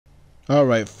All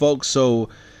right, folks. So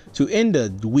to end the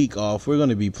week off, we're going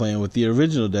to be playing with the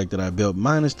original deck that I built,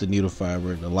 minus the needle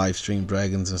fiber, the live stream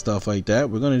dragons and stuff like that.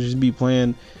 We're going to just be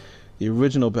playing the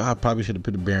original. I probably should have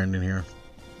put a Baron in here.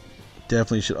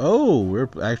 Definitely should. Oh, we're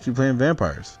actually playing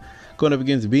vampires. Going up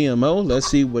against BMO. Let's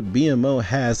see what BMO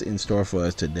has in store for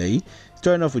us today.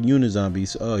 Starting off with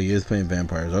Unizombies. Oh, he is playing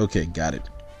vampires. Okay, got it.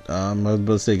 I was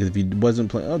about to say, because if he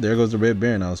wasn't playing, oh, there goes the Red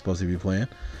Baron I was supposed to be playing.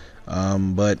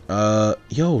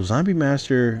 Yo, Zombie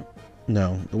Master.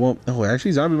 No, it won't. Oh,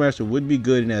 actually, Zombie Master would be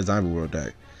good in that Zombie World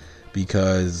deck,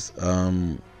 because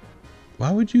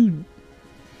why would you?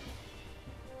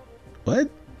 What?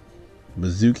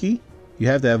 Mizuki? You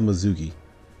have to have Mizuki.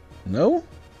 No?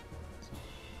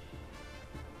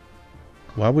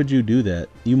 Why would you do that?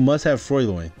 You must have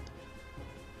Froyloin.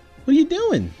 What are you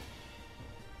doing?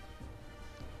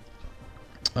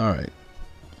 Alright.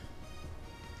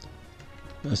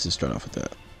 Let's just start off with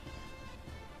that.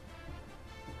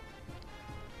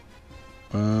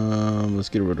 Let's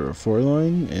get rid of our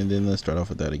Froyloin, and then let's start off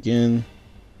with that again.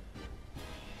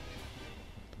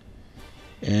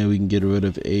 And we can get rid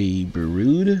of a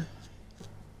Brood.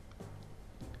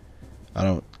 I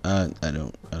don't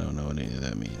know what any of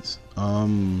that means.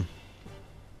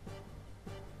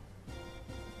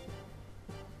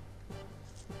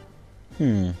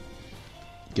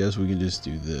 Guess we can just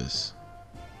do this.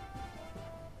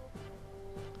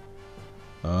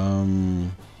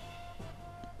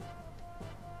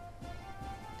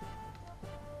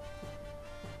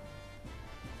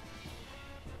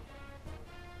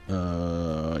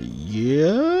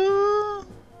 Yeah.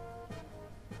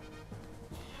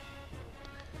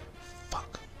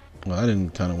 Fuck. Well, I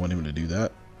didn't kind of want him to do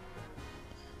that.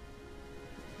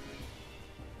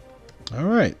 All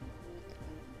right.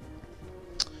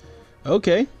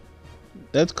 Okay.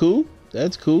 That's cool.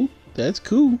 That's cool. That's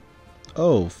cool.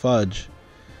 Oh, fudge.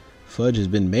 Fudge has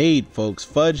been made, folks.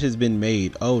 Fudge has been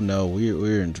made. Oh no,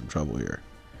 we're in some trouble here.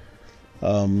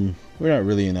 We're not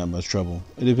really in that much trouble.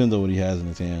 It depends on what he has in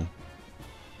his hand.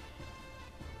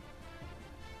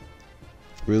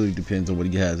 Really depends on what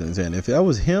he has in his hand. If that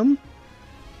was him,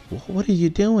 what are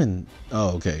you doing?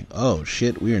 Oh, okay. Oh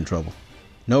shit, we're in trouble.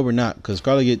 No, we're not, because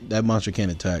Scarlet, that monster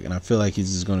can't attack, and I feel like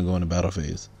he's just gonna go in the battle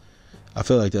phase. I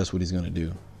feel like that's what he's gonna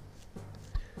do.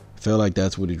 I feel like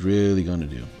that's what he's really gonna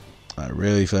do. I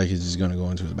really feel like he's just gonna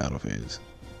go into his battle phase.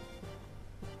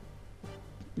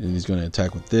 And he's gonna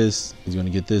attack with this. He's gonna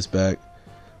get this back.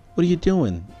 What are you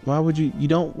doing? Why would you?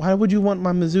 Why would you want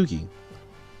my Mizuki?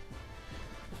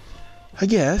 I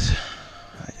guess.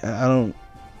 I don't.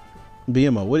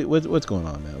 BMO, what's going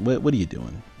on, man? What are you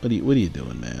doing? What are you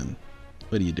doing, man?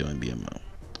 What are you doing, BMO?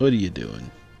 What are you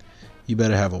doing? You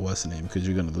better have a what's the name, because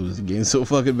you're gonna lose the game so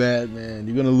fucking bad, man.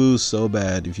 You're gonna lose so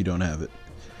bad if you don't have it.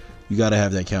 You gotta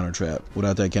have that counter trap.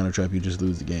 Without that counter trap, you just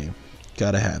lose the game.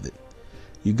 Gotta have it.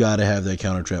 You gotta have that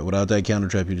counter trap. Without that counter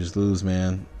trap, you just lose,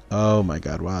 man. Oh my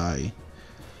god, why?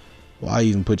 Why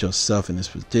even put yourself in this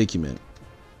predicament?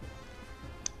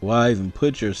 Why even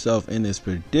put yourself in this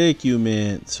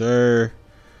predicament, sir?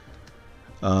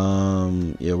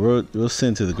 Yeah, we'll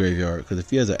send to the graveyard, because if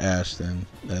he has an Ash, then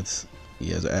he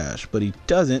has an Ash, but he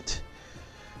doesn't.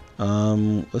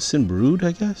 Let's send Brood,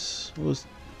 I guess.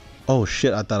 Oh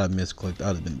shit, I thought I misclicked.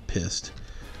 I'd have been pissed.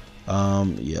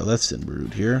 Yeah, let's send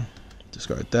Brood here.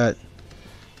 Discard that.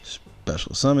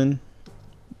 Special summon.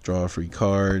 Draw a free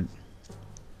card.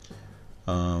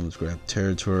 Let's grab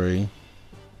territory.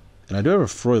 And I do have a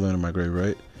Froyloin in my grave,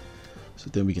 right? So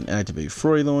then we can activate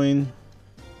Froyloin.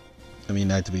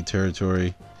 Activate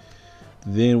territory.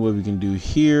 Then what we can do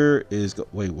here is go,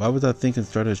 wait, why was I thinking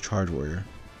start as Charge Warrior?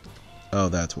 Oh,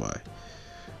 that's why.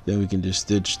 Then we can just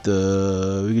ditch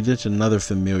another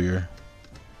familiar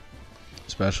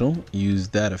special. Use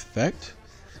that effect.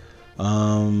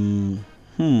 Did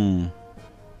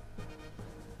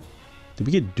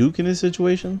we get Duke in this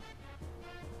situation?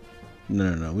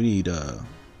 No. We need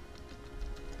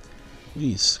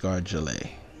Scarlet.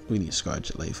 We need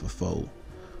Scarlet for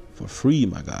free,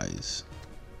 my guys.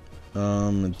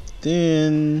 Then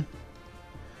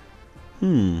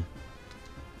yeah,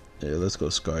 let's go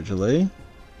Scarlet.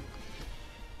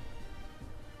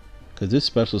 Because this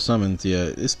special summons,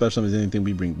 anything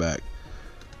we bring back.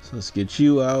 So let's get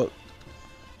you out.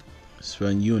 Let's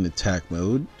run you in attack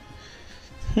mode.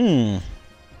 I'm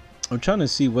trying to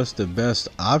see what's the best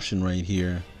option right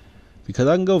here. Because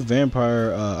I can go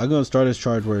Vampire, I'm going to start as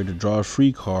Charge Warrior to draw a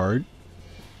free card.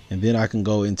 And then I can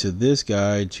go into this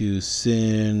guy to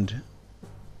send...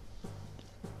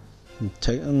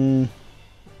 I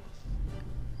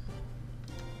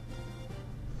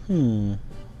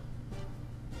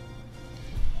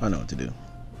know what to do.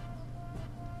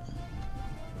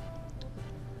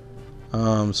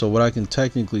 So what I can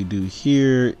technically do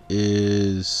here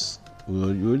is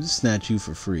we'll just snatch you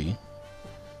for free.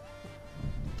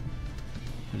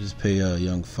 We'll just pay a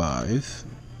young 5.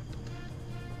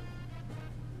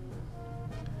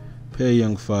 Pay a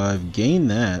young 5. Gain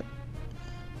that.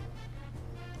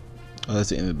 Oh, that's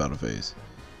the end of the battle phase.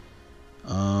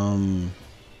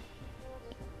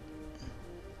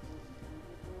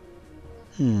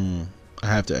 I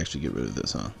have to actually get rid of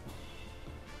this, huh?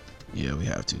 Yeah, we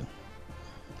have to.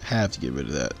 Have to get rid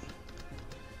of that.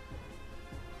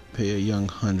 Pay a young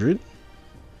 100.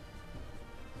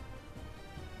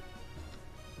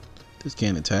 This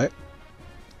can't attack.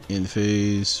 End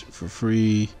phase for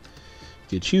free.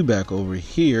 Get you back over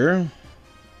here.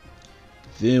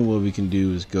 Then what we can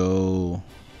do is go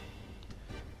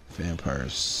Vampire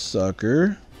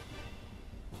Sucker.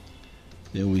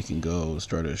 Then we can go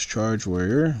Stardust Charge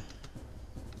Warrior.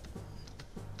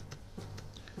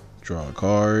 Draw a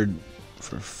card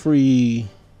for free.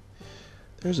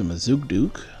 There's a Mazook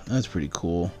Duke. That's pretty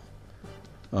cool.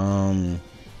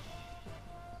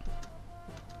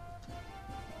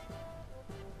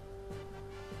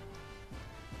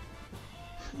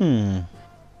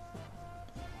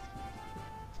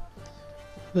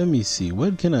 Let me see.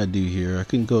 What can I do here? I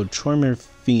can go Charmer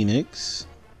Phoenix.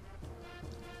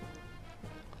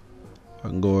 I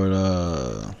can go at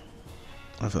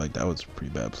I feel like that was a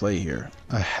pretty bad play here.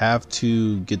 I have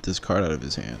to get this card out of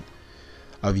his hand.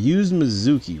 I've used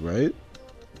Mizuki, right?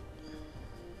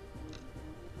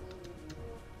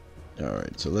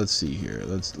 Alright, so let's see here.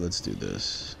 Let's do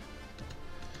this.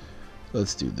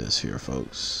 Let's do this here,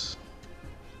 folks.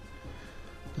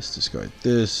 Let's discard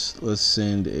this. Let's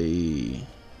send a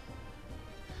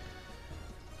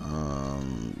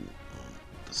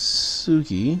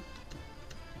Suki.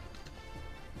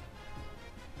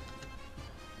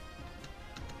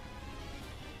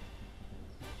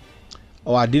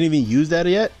 Oh, I didn't even use that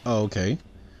yet? Oh, okay.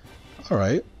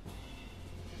 Alright.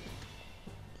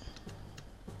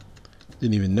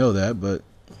 Didn't even know that, but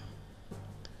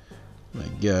I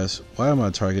guess. Why am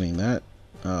I targeting that?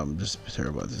 Just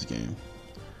terrible about this game.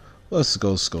 Let's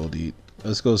go Skoldeed.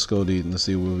 Let's go Skoldeed and let's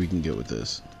see what we can get with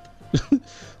this.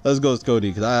 Let's go Skoldeed,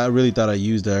 because I really thought I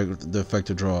used the effect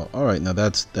to draw. Alright, now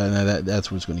that's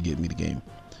what's going to get me the game.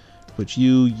 Put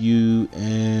you,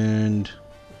 and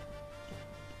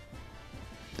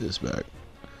this back.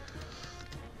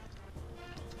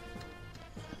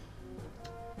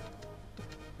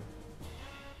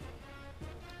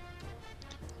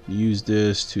 Use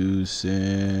this to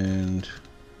send.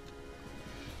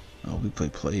 Oh, we play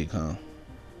Plague, huh?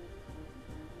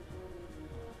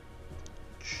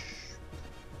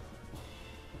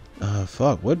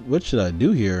 Fuck. What should I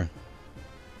do here?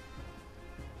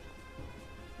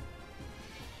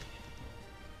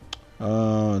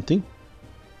 I think.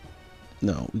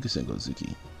 No, we can send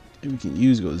Gozuki. Maybe we can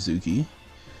use Gozuki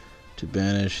to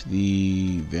banish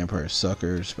the Vampire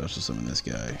Sucker. Special summon this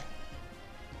guy.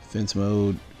 Fence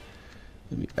mode.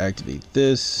 Let me activate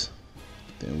this.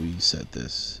 Then we set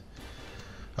this.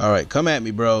 Alright, come at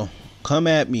me, bro. Come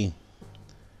at me.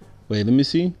 Wait, let me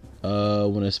see.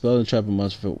 When a spell and trap a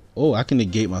monster. Oh, I can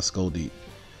negate my Skoldeed.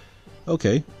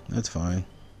 Okay, that's fine.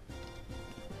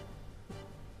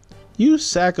 You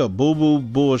sack of boo-boo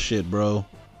bullshit, bro.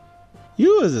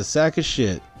 You is a sack of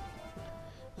shit.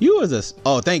 You is a.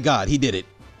 Oh, thank God he did it.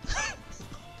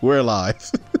 We're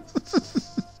alive.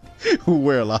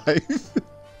 We're alive.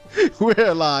 We're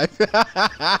alive.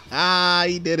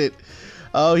 He did it.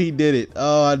 Oh, he did it.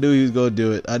 Oh, I knew he was gonna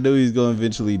do it. I knew he was gonna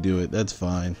eventually do it. That's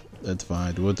fine. That's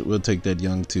fine. We'll take that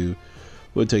young 2.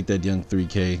 We'll take that young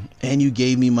 3K. And you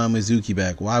gave me my Mizuki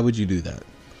back. Why would you do that?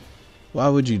 Why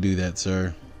would you do that,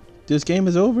 sir? This game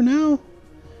is over now?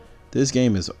 This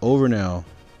game is over now.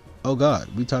 Oh God,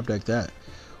 we top decked that.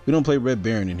 We don't play Red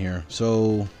Baron in here.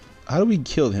 So how do we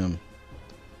kill him?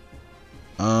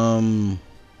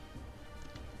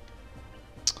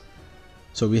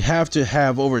 So we have to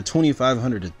have over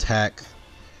 2,500 attack.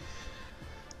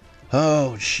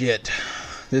 Oh shit.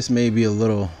 This may be a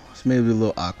little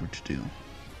awkward to do.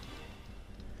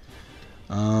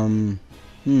 I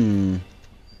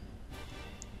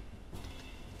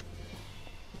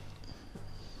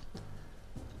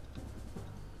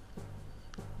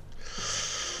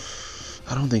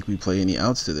don't think we play any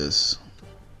outs to this.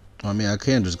 I mean, I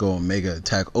can just go Omega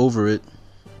attack over it.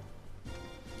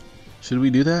 Should we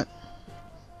do that?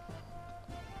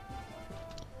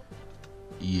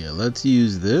 Yeah, let's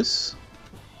use this.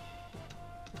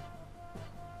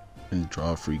 And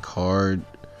draw a free card.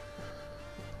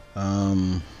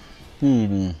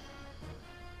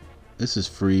 This is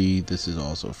free. This is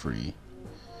also free.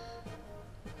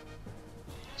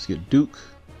 Let's get Duke.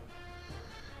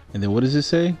 And then what does it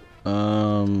say?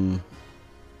 Then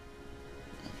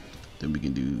we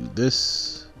can do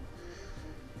this.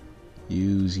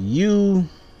 Use you.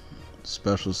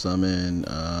 Special summon.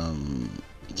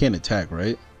 You can't attack,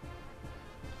 right?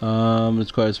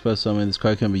 This card special summon. This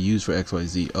card can be used for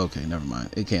XYZ. Okay, never mind.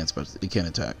 It can't special. It can't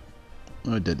attack.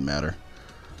 Oh, it didn't matter.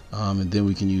 And then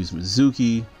we can use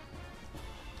Mizuki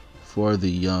for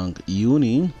the young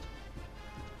Uni.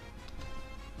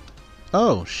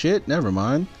 Oh shit, never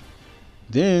mind.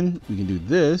 Then we can do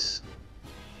this.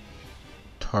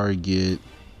 Target.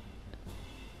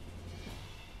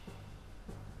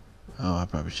 Oh, I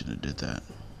probably shouldn't have did that.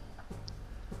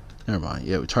 Never mind.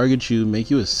 Yeah, we target you, make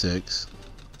you a 6.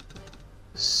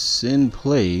 Send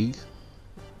Plague.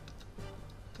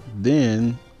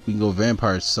 Then we can go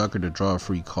Vampire Sucker to draw a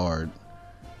free card.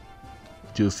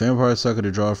 Do a Vampire Sucker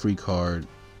to draw a free card.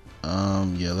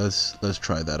 Yeah, let's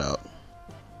try that out.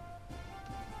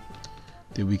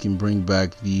 Then we can bring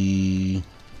back the.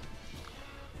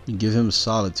 We give him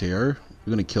Solitaire.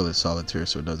 We're gonna kill it Solitaire,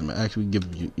 so it doesn't matter. Actually, we give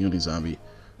him Uni Zombie.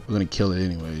 We're gonna kill it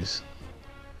anyways.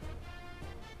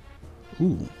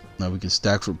 Ooh, now we can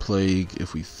stack for Plague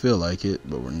if we feel like it,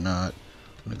 but we're not.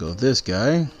 I'm gonna go this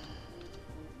guy.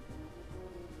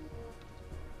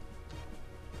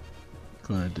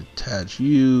 Gonna detach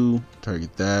you.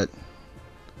 Target that.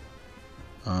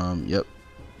 Yep.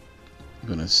 I'm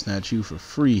gonna snatch you for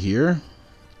free here.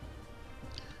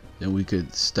 Then we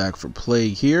could stack for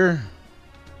Plague here.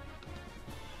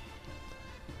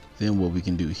 Then what we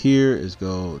can do here is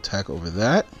go attack over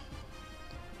that.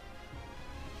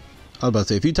 I was about to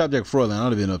say, if you top deck Froylan, I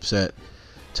would have been upset.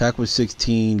 Attack with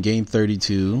 16, gain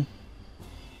 32.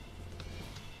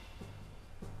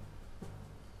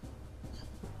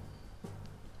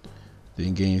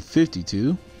 Then gain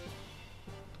 52.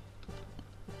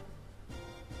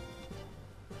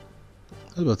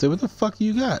 I was about to say, what the fuck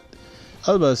you got?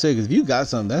 I was about to say, because if you got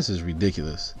something, that's just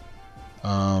ridiculous.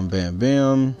 Bam,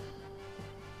 bam.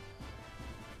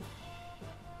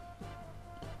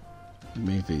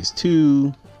 Main phase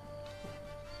 2.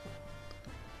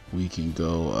 We can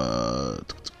go,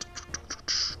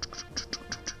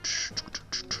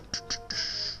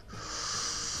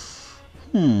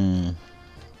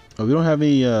 Oh, we don't have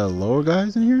any lower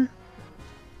guys in here?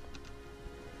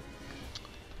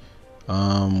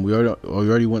 We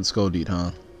already went Skull Deed,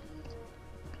 huh?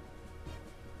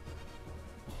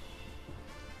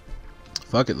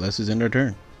 Fuck it, let's just end our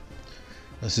turn.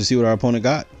 Let's just see what our opponent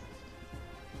got.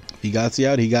 If he got the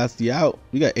out, he got the out.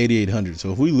 We got 8,800,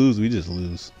 so if we lose, we just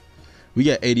lose. We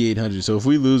got 8,800, so if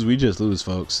we lose, we just lose,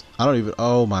 folks. I don't even.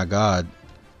 Oh my god.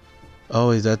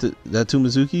 Oh, is that two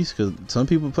Mizukis? Because some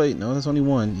people play. No, that's only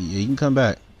one. He can come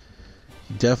back.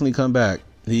 Definitely come back.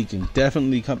 He can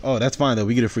definitely come. Oh, that's fine though.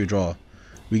 We get a free draw.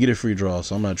 We get a free draw,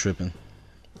 so I'm not tripping.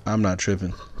 I'm not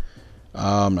tripping.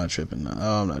 I'm not tripping.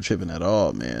 I'm not tripping at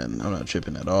all, man. I'm not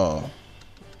tripping at all.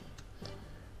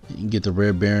 You can get the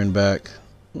Rare Baron back,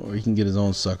 or he can get his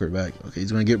own sucker back. Okay,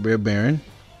 he's gonna get Rare Baron.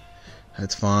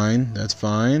 That's fine. That's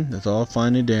fine. That's all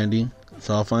fine and dandy. It's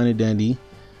all fine and dandy.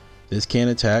 This can't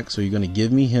attack, so you're gonna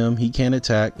give me him. He can't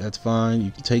attack. That's fine.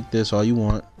 You can take this all you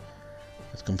want.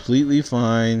 It's completely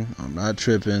fine. I'm not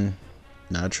tripping.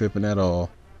 Not tripping at all.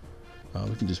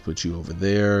 We can just put you over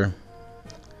there.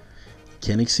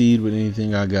 Can't exceed with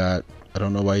anything I got. I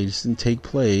don't know why you just didn't take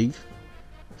Plague.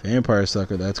 Vampire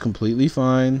Sucker. That's completely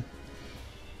fine.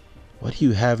 What do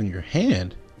you have in your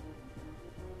hand?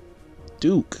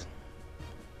 Duke.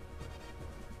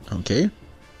 Okay.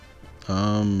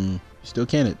 Still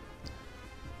can't.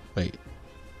 Wait.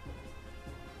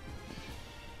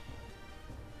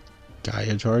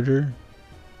 Gaia Charger?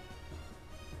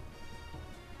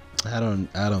 I don't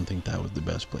think that was the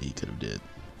best play he could have did.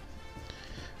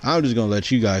 I'm just gonna let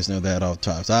you guys know that off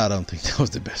top. I don't think that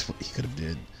was the best play he could have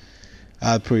did.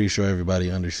 I'm pretty sure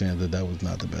everybody understands that that was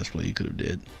not the best play he could have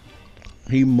did.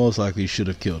 He most likely should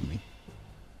have killed me.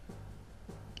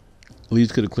 At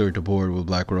least could have cleared the board with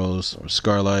Black Rose or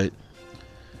Scarlight.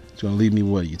 It's gonna leave me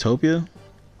what, Utopia?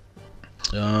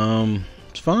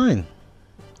 It's fine.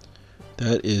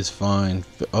 That is fine.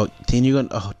 Oh, then you're gonna.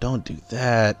 Oh, don't do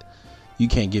that. You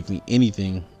can't give me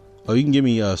anything. Oh, you can give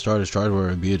me Stardust Charger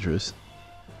and Beatrice.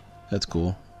 That's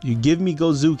cool. You give me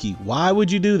Gozuki. Why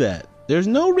would you do that? There's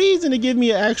no reason to give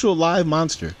me an actual live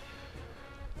monster.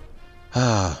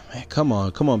 Ah, man, come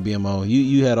on, BMO.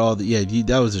 You had all the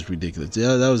that was just ridiculous.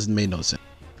 Yeah, that was made no sense.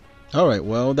 All right,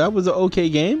 well, that was an okay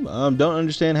game. Don't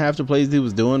understand half the plays he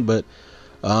was doing, but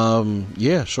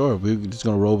yeah, sure, we're just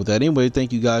gonna roll with that anyway.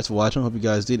 Thank you guys for watching. Hope you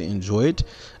guys did enjoy it.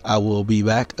 I will be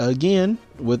back again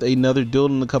with another duel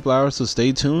in a couple hours, so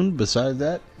stay tuned. Besides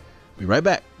that, Be right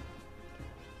back.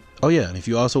 Oh yeah, and if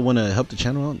you also want to help the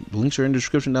channel out, links are in the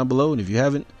description down below. And if you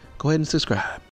haven't, go ahead and subscribe.